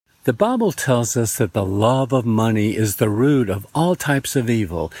The Bible tells us that the love of money is the root of all types of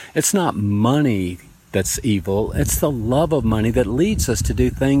evil. It's not money that's evil. It's the love of money that leads us to do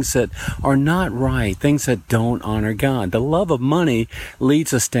things that are not right, things that don't honor God. The love of money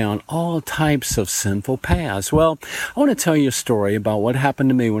leads us down all types of sinful paths. Well, I want to tell you a story about what happened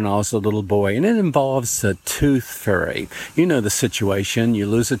to me when I was a little boy, and it involves the tooth fairy. You know the situation. You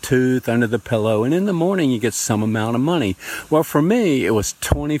lose a tooth under the pillow, and in the morning you get some amount of money. Well, for me, it was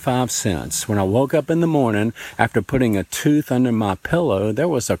 25 cents. When I woke up in the morning after putting a tooth under my pillow, there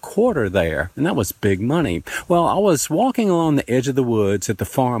was a quarter there, and that was big money. Well, I was walking along the edge of the woods at the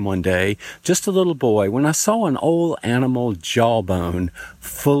farm one day, just a little boy, when I saw an old animal jawbone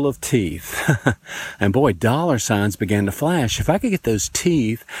full of teeth. And boy, dollar signs began to flash. If I could get those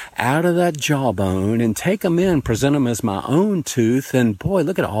teeth out of that jawbone and take them in, present them as my own tooth, and boy,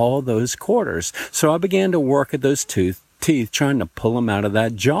 look at all those quarters. So I began to work at those teeth, trying to pull them out of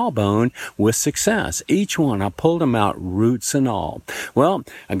that jawbone with success. Each one, I pulled them out, roots and all. Well,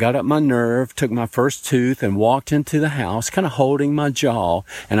 I got up my nerve, took my first tooth, and walked into the house, kind of holding my jaw,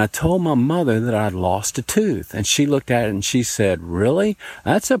 and I told my mother that I'd lost a tooth. And she looked at it and she said, "Really?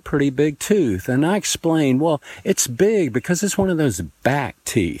 That's a pretty big tooth." And I explained, well, it's big because it's one of those back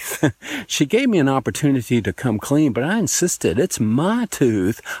teeth. She gave me an opportunity to come clean, but I insisted, it's my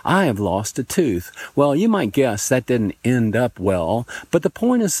tooth. I have lost a tooth. Well, you might guess that didn't end up well, but the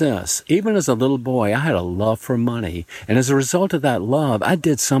point is this: even as a little boy, I had a love for money, and as a result of that love, I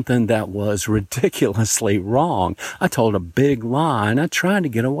did something that was ridiculously wrong. I told a big lie, and I tried to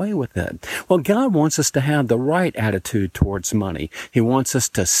get away with it. Well, God wants us to have the right attitude towards money. He wants us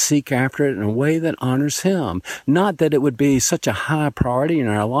to seek after it in a way that honors Him, not that it would be such a high priority in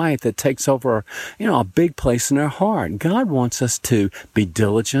our life that takes over, a big place in our heart. God wants us to be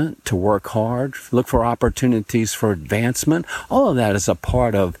diligent, to work hard, look for opportunities for advancement. All of that is a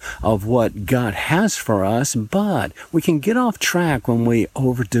part of what God has for us, but we can get off track when we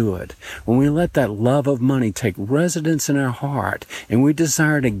overdo it, when we let that love of money take residence in our heart, and we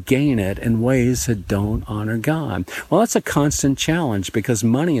desire to gain it in ways that don't honor God. Well, that's a constant challenge because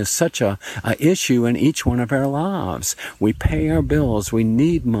money is such a issue in each one of our lives. We pay our bills. We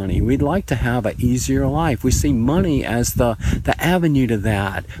need money. We'd like to have an easier life. We see money as the avenue to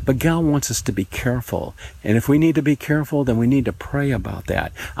that, but God wants us to be careful. And if we need to be careful, then we need to pray about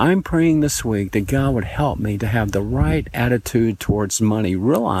that. I'm praying this week that God would help me to have the right attitude towards money,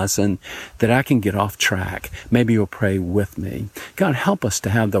 realizing that I can get off track. Maybe you'll pray with me. God, help us to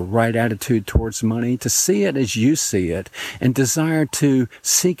have the right attitude towards money, to see it as you see it, and desire to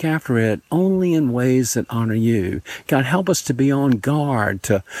seek after it only in ways that honor you. God, help us to be on guard,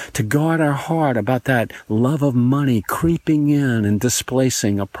 to guard our heart about that love of money creeping in and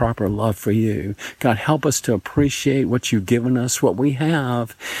displacing a proper love for you. God, help us to appreciate what you've given us, what we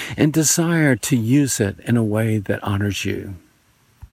have, and desire to use it in a way that honors you.